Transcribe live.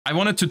I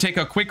wanted to take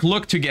a quick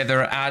look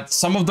together at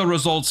some of the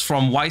results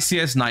from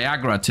YCS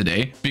Niagara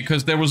today,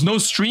 because there was no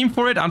stream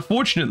for it,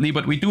 unfortunately,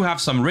 but we do have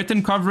some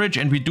written coverage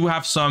and we do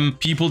have some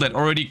people that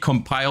already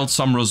compiled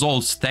some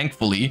results,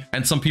 thankfully,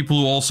 and some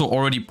people who also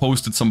already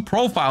posted some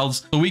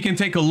profiles, so we can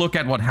take a look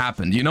at what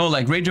happened. You know,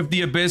 like Rage of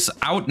the Abyss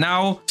out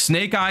now,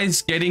 Snake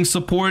Eyes getting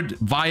support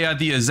via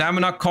the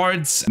Azamina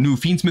cards, new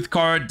Fiendsmith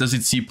card, does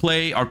it see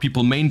play, are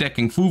people main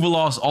decking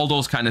Fuvalos, all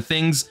those kind of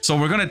things. So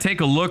we're gonna take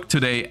a look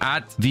today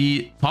at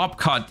the top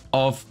cut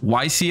of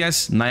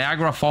YCS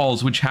Niagara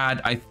Falls, which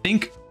had, I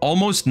think,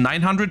 almost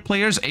 900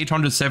 players,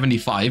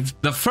 875.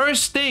 The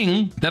first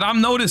thing that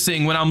I'm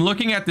noticing when I'm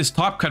looking at this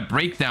top cut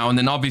breakdown,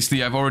 and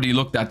obviously I've already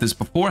looked at this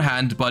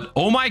beforehand, but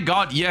oh my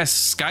god, yes,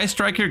 Sky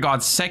Striker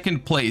got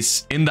second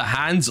place in the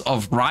hands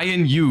of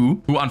Ryan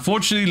Yu, who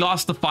unfortunately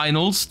lost the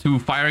finals to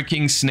Fire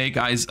King Snake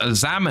Eyes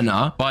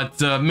Azamina,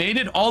 but made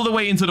it all the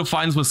way into the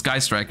finals with Sky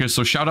Striker.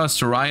 So shout outs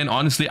to Ryan.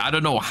 Honestly, I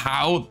don't know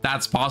how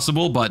that's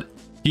possible, but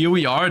here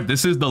we are.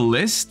 This is the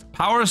list.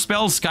 Power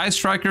Spell, Sky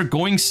Striker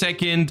going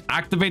second,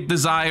 activate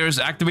Desires,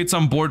 activate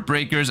some board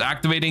breakers,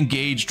 activate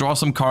Engage, draw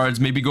some cards,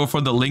 maybe go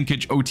for the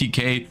linkage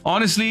OTK.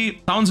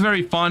 Honestly, sounds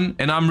very fun,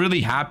 and I'm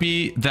really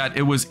happy that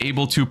it was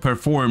able to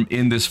perform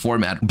in this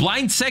format.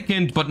 Blind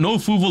second, but no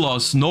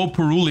Fuvalos, no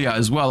Perulia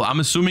as well. I'm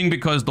assuming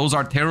because those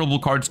are terrible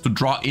cards to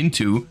draw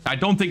into. I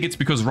don't think it's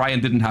because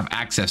Ryan didn't have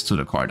access to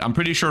the card. I'm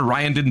pretty sure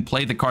Ryan didn't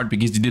play the card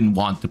because he didn't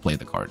want to play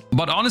the card.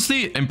 But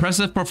honestly,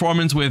 impressive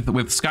performance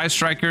with Sky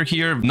Striker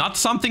here. Not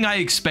something I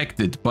expected,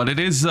 but it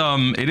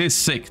is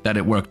sick that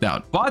it worked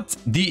out. But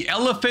the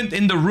elephant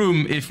in the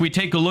room, if we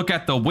take a look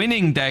at the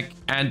winning deck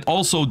and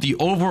also the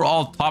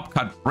overall top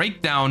cut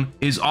breakdown,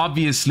 is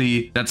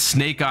obviously that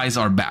Snake Eyes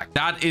are back.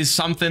 That is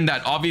something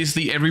that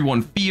obviously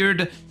everyone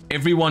feared.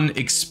 Everyone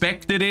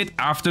expected it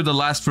after the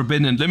last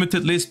Forbidden and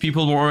Limited list.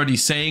 People were already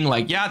saying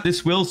like, yeah,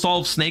 this will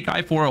solve Snake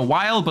Eye for a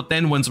while, but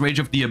then once Rage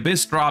of the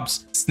Abyss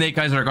drops, Snake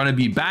Eyes are going to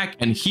be back.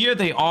 And here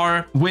they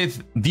are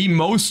with the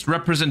most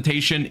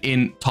representation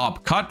in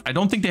top cut. I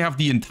don't think they have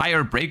the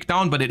entire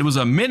breakdown, but it was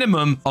a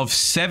minimum of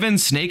 7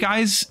 Snake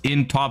Eyes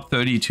in top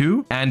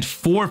 32 and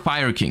 4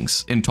 Fire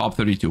Kings in top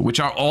 32, which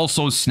are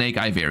also Snake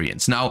Eye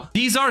variants. Now,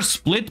 these are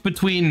split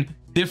between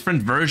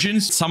different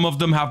versions. Some of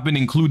them have been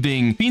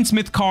including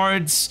Fiendsmith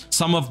cards.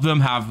 Some of them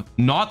have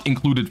not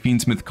included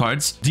Fiendsmith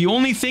cards. The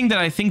only thing that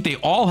I think they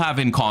all have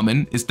in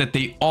common is that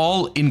they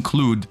all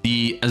include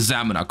the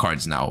Azamina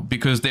cards now,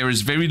 because there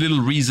is very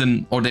little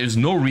reason, or there's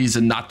no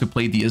reason not to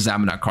play the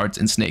Azamina cards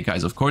in Snake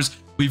Eyes. Of course,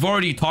 we've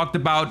already talked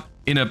about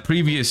in a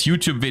previous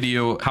YouTube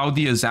video how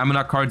the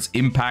Azamina cards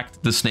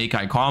impact the Snake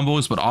Eye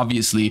combos, but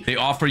obviously they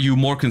offer you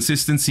more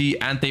consistency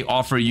and they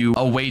offer you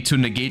a way to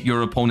negate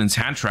your opponent's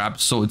hand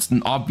traps, so it's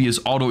an obvious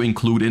auto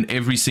include in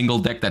every single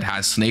deck that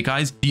has Snake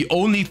Eyes. The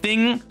only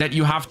thing that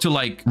you have to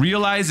like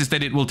realize is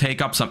that it will take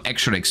up some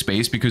extra deck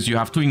space because you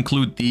have to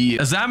include the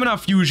Azamina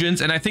fusions,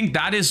 and I think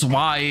that is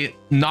why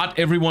not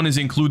everyone is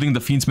including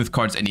the Fiendsmith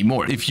cards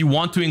anymore. If you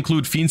want to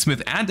include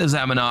Fiendsmith and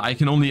Azamina, I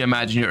can only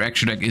imagine your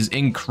extra deck is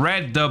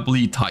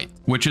incredibly tight,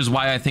 which is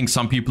why I think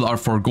some people are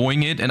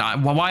foregoing it, and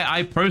why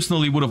I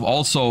personally would have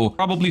also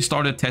probably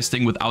started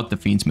testing without the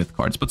Fiendsmith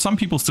cards, but some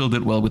people still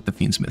did well with the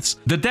Fiendsmiths.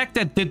 The deck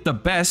that did the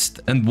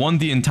best and won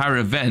the entire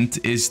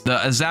event is the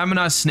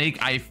Azamina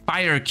Snake Eye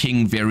Fire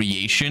King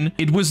variation.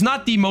 It was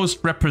not the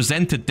most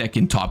represented deck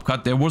in Top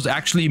Cut. There was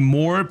actually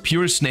more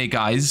pure Snake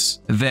Eyes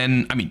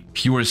than, I mean,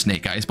 pure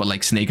Snake Eyes, but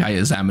like Snake Eye,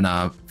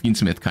 Azamina,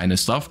 Fiendsmith kind of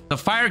stuff. The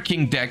Fire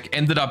King deck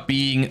ended up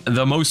being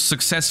the most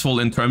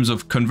successful in terms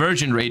of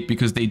conversion rate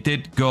because they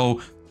did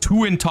go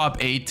 2 in top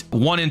 8,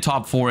 1 in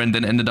top 4, and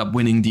then ended up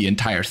winning the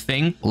entire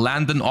thing.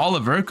 Landon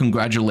Oliver,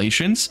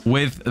 congratulations,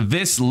 with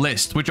this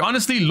list, which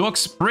honestly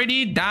looks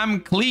pretty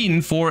damn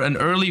clean for an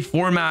early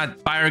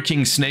format Fire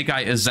King Snake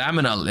Eye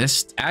Azamina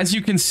list. As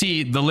you can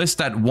see, the list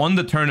that won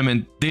the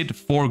tournament did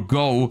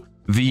forego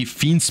the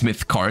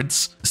Fiendsmith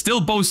cards,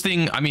 still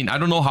boasting, I mean, I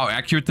don't know how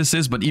accurate this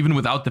is, but even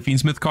without the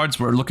Fiendsmith cards,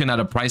 we're looking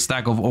at a price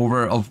tag of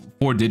over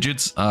 4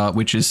 digits,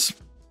 which is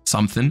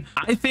something.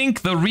 I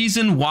think the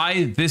reason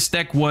why this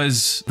deck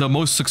was the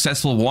most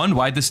successful one,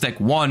 why this deck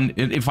won,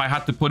 if I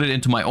had to put it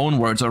into my own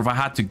words, or if I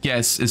had to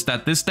guess, is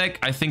that this deck,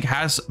 I think,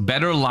 has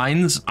better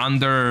lines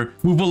under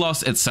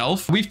Fuvalos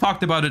itself. We've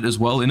talked about it as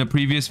well in a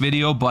previous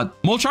video,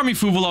 but Molcharmy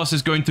Fuvalos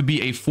is going to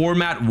be a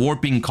format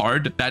warping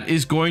card that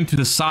is going to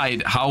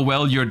decide how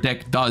well your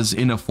deck does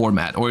in a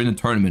format or in a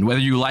tournament,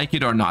 whether you like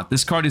it or not.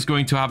 This card is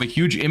going to have a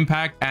huge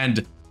impact,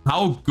 and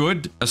how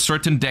good a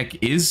certain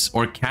deck is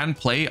or can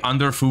play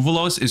under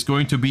Fuvalos is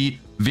going to be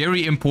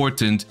very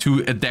important to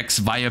a deck's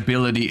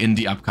viability in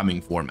the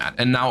upcoming format.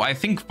 And now I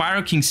think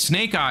Fire King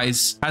Snake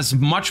Eyes has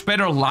much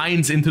better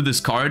lines into this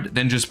card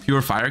than just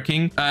pure Fire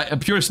King,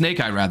 pure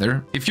Snake Eye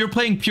rather. If you're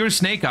playing pure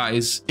Snake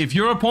Eyes, if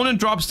your opponent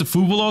drops the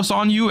Fuvalos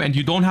on you and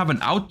you don't have an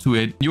out to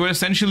it, you are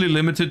essentially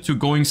limited to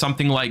going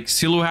something like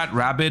Silhouette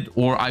Rabbit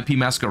or IP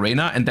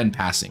Masquerena and then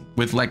passing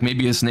with like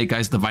maybe a Snake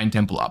Eyes Divine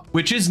Temple up,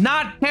 which is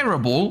not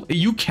terrible.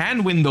 You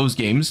can win those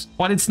games,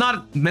 but it's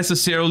not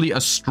necessarily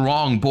a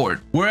strong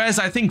board. Whereas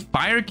I think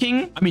Fire Fire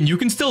King, I mean, you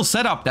can still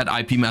set up that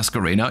IP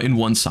Masquerena in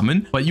one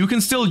summon, but you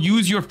can still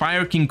use your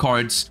Fire King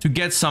cards to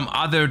get some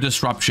other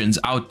disruptions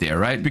out there,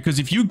 right? Because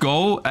if you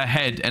go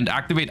ahead and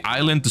activate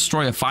Island,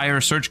 destroy a fire,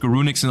 search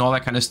Garunics and all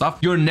that kind of stuff,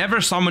 you're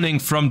never summoning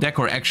from deck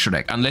or extra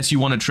deck unless you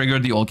want to trigger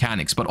the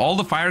Volcanics. But all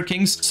the Fire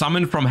Kings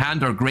summon from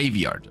hand or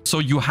graveyard. So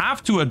you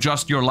have to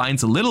adjust your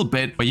lines a little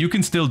bit, but you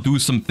can still do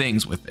some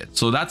things with it.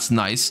 So that's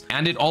nice.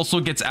 And it also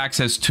gets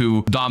access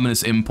to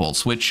Dominus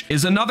Impulse, which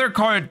is another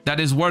card that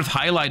is worth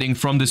highlighting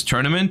from this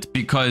tournament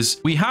because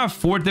we have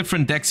 4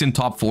 different decks in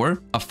top 4,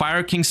 a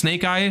Fire King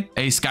Snake Eye,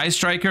 a Sky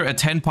Striker, a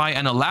Tenpai,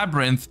 and a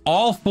Labyrinth.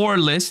 All 4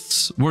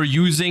 lists were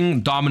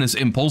using Dominus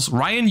Impulse.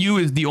 Ryan Yu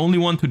is the only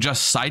one to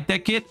just side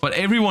deck it, but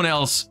everyone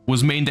else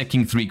was main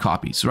decking 3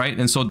 copies, right?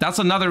 And so that's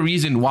another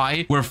reason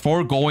why we're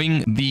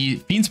foregoing the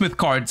Fiendsmith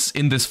cards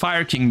in this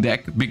Fire King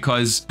deck,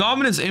 because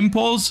Dominus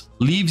Impulse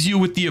leaves you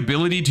with the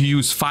ability to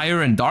use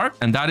fire and dark,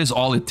 and that is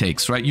all it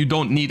takes, right? You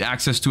don't need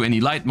access to any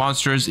light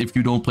monsters if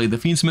you don't play the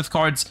Fiendsmith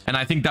cards, and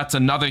I think that's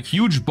another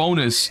huge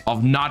bonus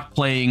of not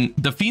playing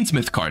the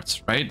Fiendsmith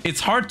cards, right?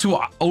 It's hard to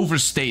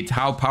overstate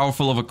how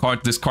powerful of a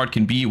card this card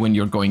can be when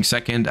you're going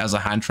second as a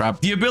hand trap.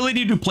 The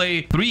ability to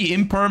play 3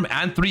 Imperm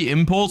and 3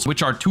 Impulse,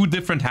 which are 2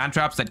 different hand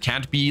traps that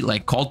can't be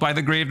like called by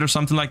the grave or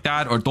something like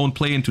that, or don't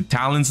play into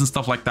talents and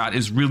stuff like that,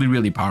 is really,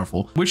 really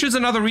powerful, which is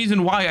another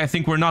reason why I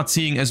think we're not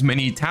seeing as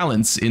many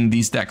talents in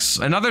these decks.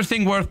 Another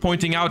thing worth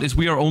pointing out is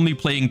we are only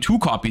playing 2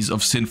 copies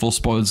of Sinful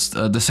Spoils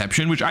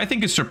Deception, which I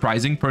think is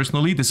surprising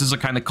personally. This is a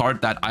kind of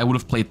card that I would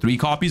have played 3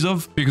 copies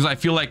of because I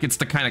feel like it's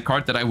the kind of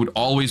card that I would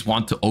always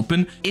want to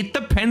open. It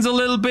depends a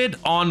little bit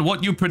on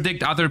what you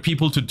predict other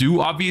people to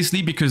do,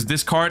 obviously, because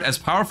this card, as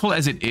powerful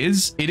as it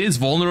is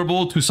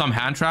vulnerable to some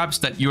hand traps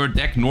that your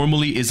deck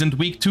normally isn't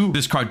weak to.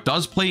 This card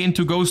does play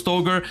into Ghost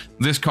Ogre.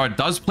 This card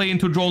does play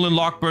into Drolan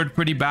Lockbird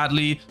pretty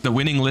badly. The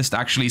winning list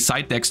actually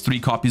side decks 3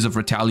 copies of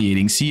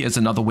Retaliating Sea as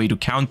another way to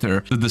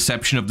counter the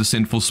deception of the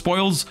Sinful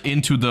Spoils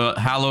into the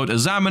Hallowed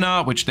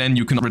Azamina, which then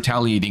you can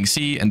Retaliating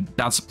Sea, and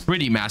that's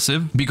pretty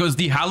massive because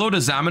the Hallowed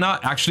Azamina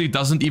actually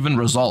doesn't even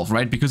resolve,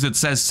 right? Because it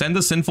says send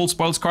the Sinful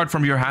Spoils card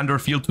from your hand or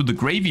field to the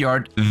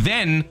graveyard,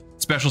 then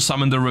special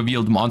summon the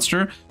revealed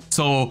monster.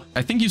 So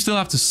I think you still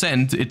have to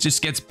send, it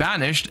just gets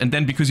banished, and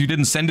then because you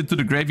didn't send it to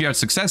the graveyard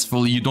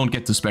successfully, you don't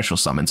get to special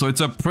summon. So it's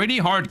a pretty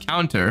hard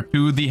counter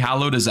to the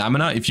Hallowed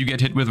Azamina if you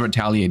get hit with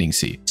Retaliating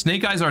Sea.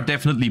 Snake Eyes are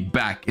definitely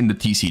back in the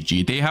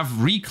TCG. They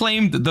have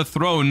reclaimed the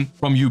throne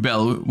from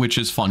Yubel, which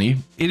is funny.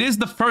 It is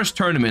the first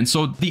tournament,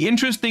 so the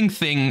interesting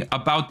thing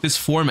about this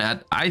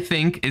format, I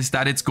think, is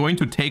that it's going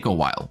to take a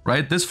while,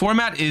 right? This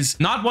format is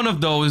not one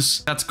of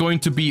those that's going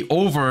to be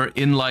over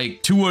in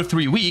like 2 or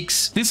 3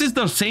 weeks. This is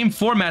the same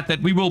format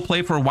that we will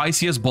play for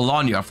YCS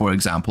Bologna, for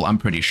example, I'm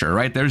pretty sure,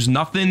 right? There's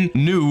nothing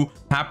new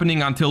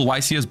happening until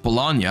YCS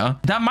Bologna.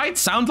 That might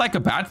sound like a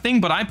bad thing,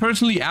 but I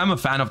personally am a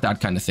fan of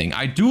that kind of thing.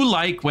 I do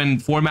like when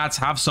formats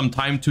have some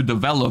time to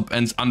develop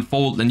and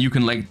unfold, and you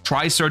can like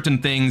try certain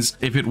things.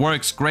 If it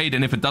works, great,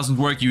 and if it doesn't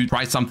work, you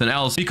try something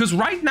else. Because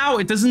right now,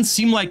 it doesn't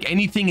seem like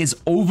anything is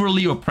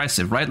overly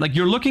oppressive, right? Like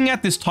you're looking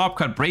at this top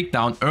cut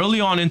breakdown early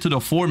on into the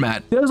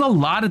format. There's a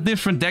lot of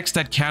different decks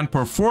that can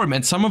perform,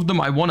 and some of them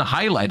I want to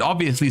highlight.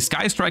 Obviously,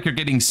 Sky Striker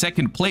getting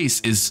second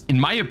place is, in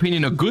my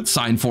opinion, a good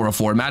sign for a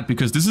format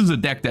because this is a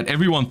deck that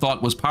everyone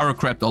thought was power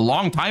crept a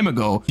long time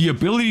ago. The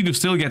ability to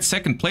still get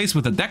second place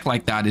with a deck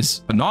like that is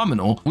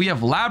phenomenal. We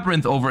have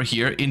Labyrinth over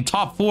here in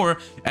top 4,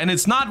 and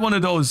it's not one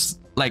of those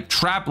like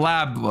trap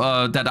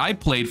lab that I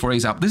played, for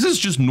example. This is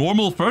just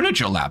normal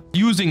furniture lab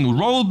using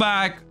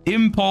rollback,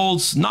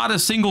 impulse, not a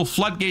single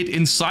floodgate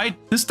in sight.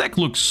 This deck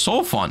looks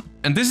so fun.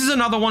 And this is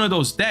another one of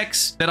those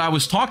decks that I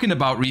was talking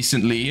about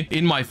recently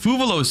in my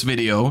Fuvalos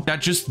video that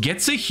just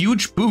gets a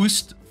huge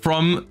boost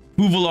from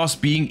Fuvalos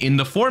being in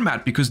the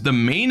format, because the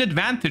main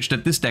advantage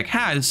that this deck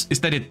has is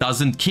that it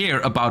doesn't care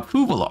about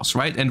Fuvalos,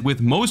 right? And with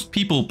most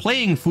people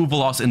playing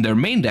Fuvalos in their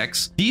main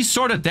decks, these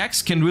sort of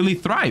decks can really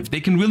thrive.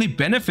 They can really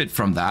benefit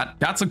from that.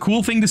 That's a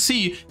cool thing to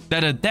see,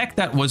 that a deck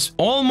that was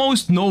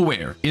almost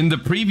nowhere in the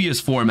previous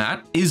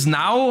format is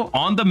now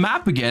on the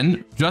map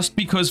again, just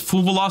because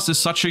Fuvalos is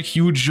such a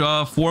huge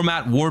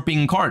format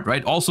warping card,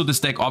 right? Also, this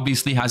deck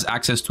obviously has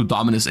access to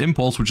Dominus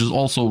Impulse, which is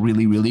also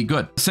really, really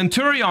good.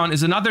 Centurion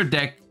is another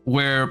deck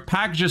where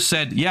Pack just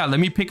said, yeah, let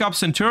me pick up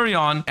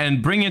Centurion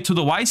and bring it to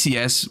the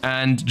YCS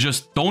and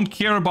just don't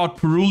care about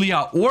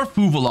Purulia or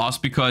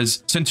Fuvalos,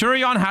 because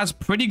Centurion has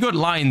pretty good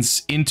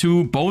lines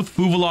into both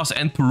Fuvalos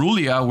and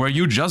Purulia where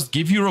you just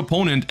give your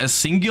opponent a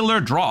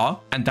singular draw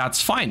and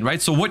that's fine, right?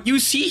 So what you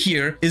see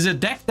here is a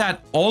deck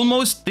that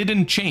almost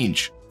didn't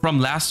change from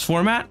last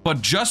format,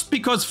 but just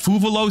because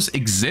Fuvalos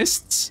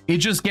exists, it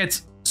just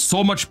gets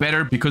so much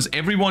better because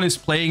everyone is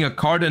playing a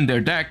card in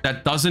their deck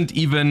that doesn't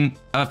even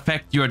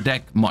affect your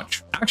deck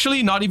much.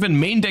 Actually, not even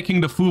main decking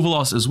the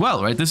Fuvalos as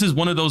well, right? This is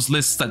one of those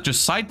lists that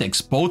just side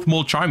decks both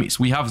Molcharmies.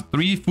 We have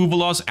 3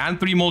 Fuvalos and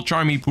 3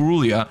 Molcharmi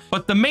Purulia,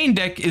 but the main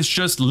deck is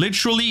just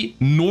literally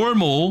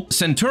normal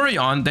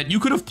Centurion that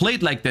you could have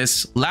played like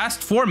this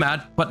last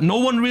format, but no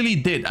one really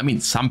did. I mean,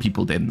 some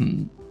people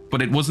didn't.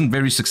 but it wasn't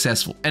very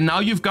successful. And now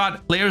you've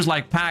got players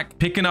like Pac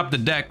picking up the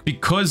deck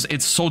because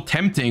it's so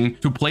tempting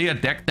to play a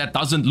deck that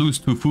doesn't lose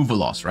to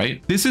Fuvalos,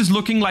 right? This is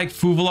looking like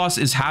Fuvalos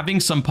is having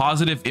some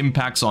positive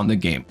impacts on the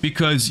game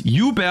because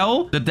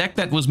Yubel, the deck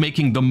that was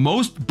making the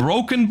most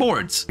broken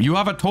boards, you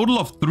have a total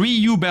of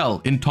 3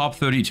 Yubel in top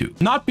 32.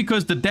 Not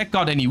because the deck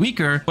got any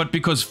weaker, but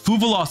because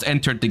Fuvalos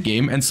entered the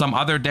game and some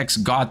other decks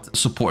got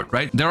support,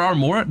 right? There are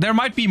more. There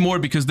might be more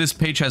because this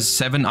page has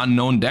 7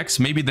 unknown decks.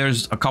 Maybe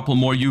there's a couple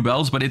more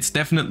Yubels, but it's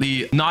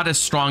definitely not as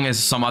strong as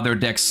some other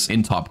decks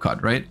in Top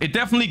Cut, right? It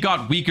definitely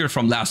got weaker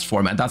from last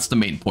format. That's the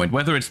main point.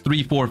 Whether it's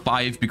 3, 4,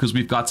 5, because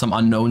we've got some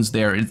unknowns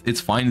there,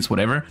 it's fine, it's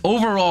whatever.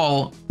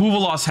 Overall,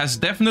 Fuvalos has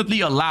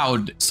definitely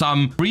allowed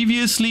some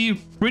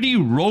previously pretty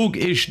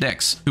rogue-ish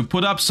decks to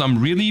put up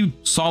some really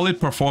solid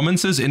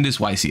performances in this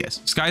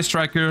YCS. Sky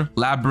Striker,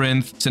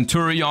 Labyrinth,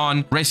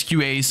 Centurion,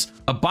 Rescue Ace,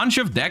 a bunch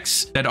of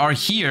decks that are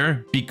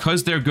here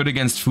because they're good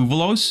against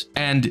Fuvalos,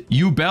 and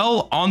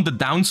Yubel on the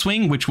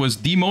downswing, which was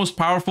the most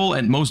powerful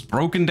and most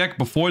broken deck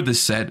before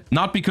this set,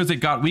 not because it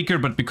got weaker,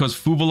 but because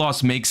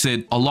Fuvalos makes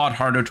it a lot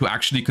harder to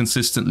actually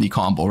consistently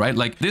combo, right?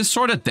 Like this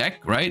sort of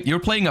deck, right? You're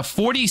playing a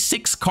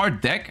 46 card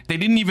deck. They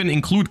didn't even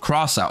include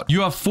cross out.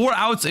 You have 4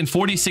 outs in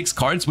 46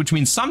 cards, which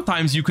means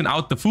sometimes you can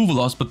out the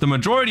Fuvalos, but the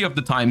majority of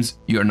the times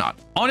you're not.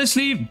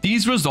 Honestly,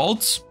 these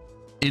results,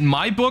 in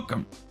my book,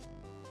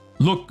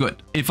 look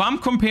good. If I'm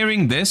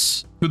comparing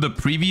this to the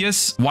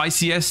previous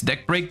YCS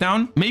deck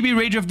breakdown, maybe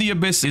Rage of the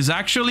Abyss is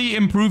actually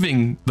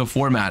improving the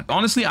format.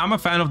 Honestly, I'm a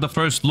fan of the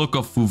first look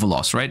of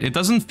Fuvalos, right? It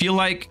doesn't feel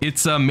like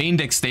it's a main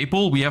deck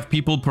staple. We have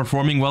people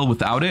performing well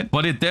without it,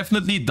 but it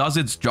definitely does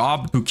its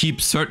job to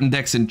keep certain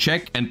decks in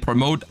check and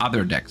promote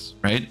other decks,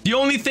 right? The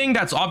only thing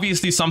that's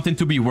obviously something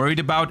to be worried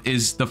about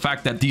is the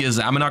fact that the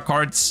Examina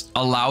cards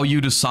allow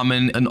you to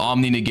summon an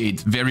Omni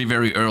Negate very,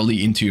 very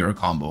early into your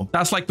combo.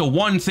 That's like the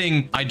one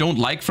thing I don't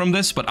like from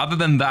this, but other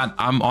than that,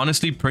 I'm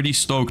honestly pretty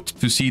stoked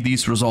to see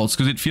these results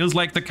because it feels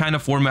like the kind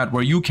of format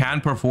where you can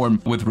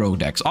perform with rogue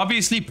decks.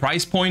 Obviously,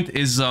 price point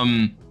is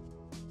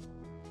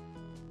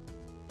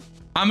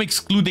I'm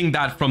excluding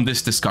that from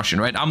this discussion,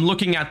 right? I'm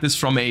looking at this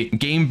from a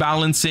game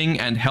balancing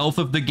and health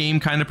of the game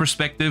kind of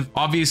perspective.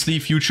 Obviously,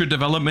 future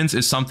developments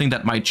is something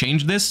that might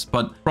change this,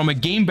 but from a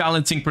game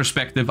balancing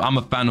perspective, I'm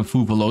a fan of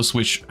Fuvalos,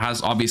 which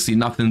has obviously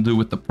nothing to do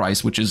with the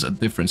price, which is a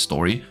different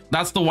story.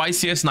 That's the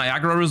YCS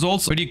Niagara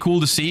results. Pretty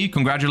cool to see.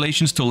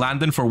 Congratulations to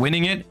Landon for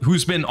winning it,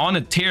 who's been on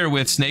a tear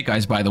with Snake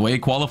Eyes, by the way.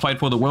 Qualified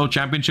for the World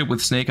Championship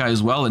with Snake Eye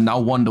as well, and now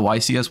won the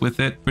YCS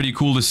with it. Pretty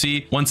cool to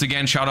see. Once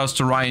again, shout outs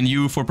to Ryan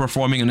Yu for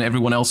performing and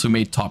everyone else who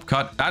made Top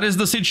Cut. That is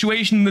the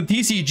situation in the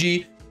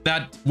TCG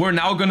that we're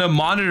now going to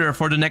monitor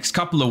for the next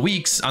couple of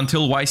weeks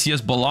until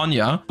YCS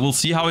Bologna. We'll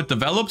see how it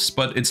develops,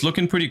 but it's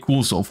looking pretty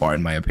cool so far,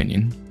 in my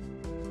opinion.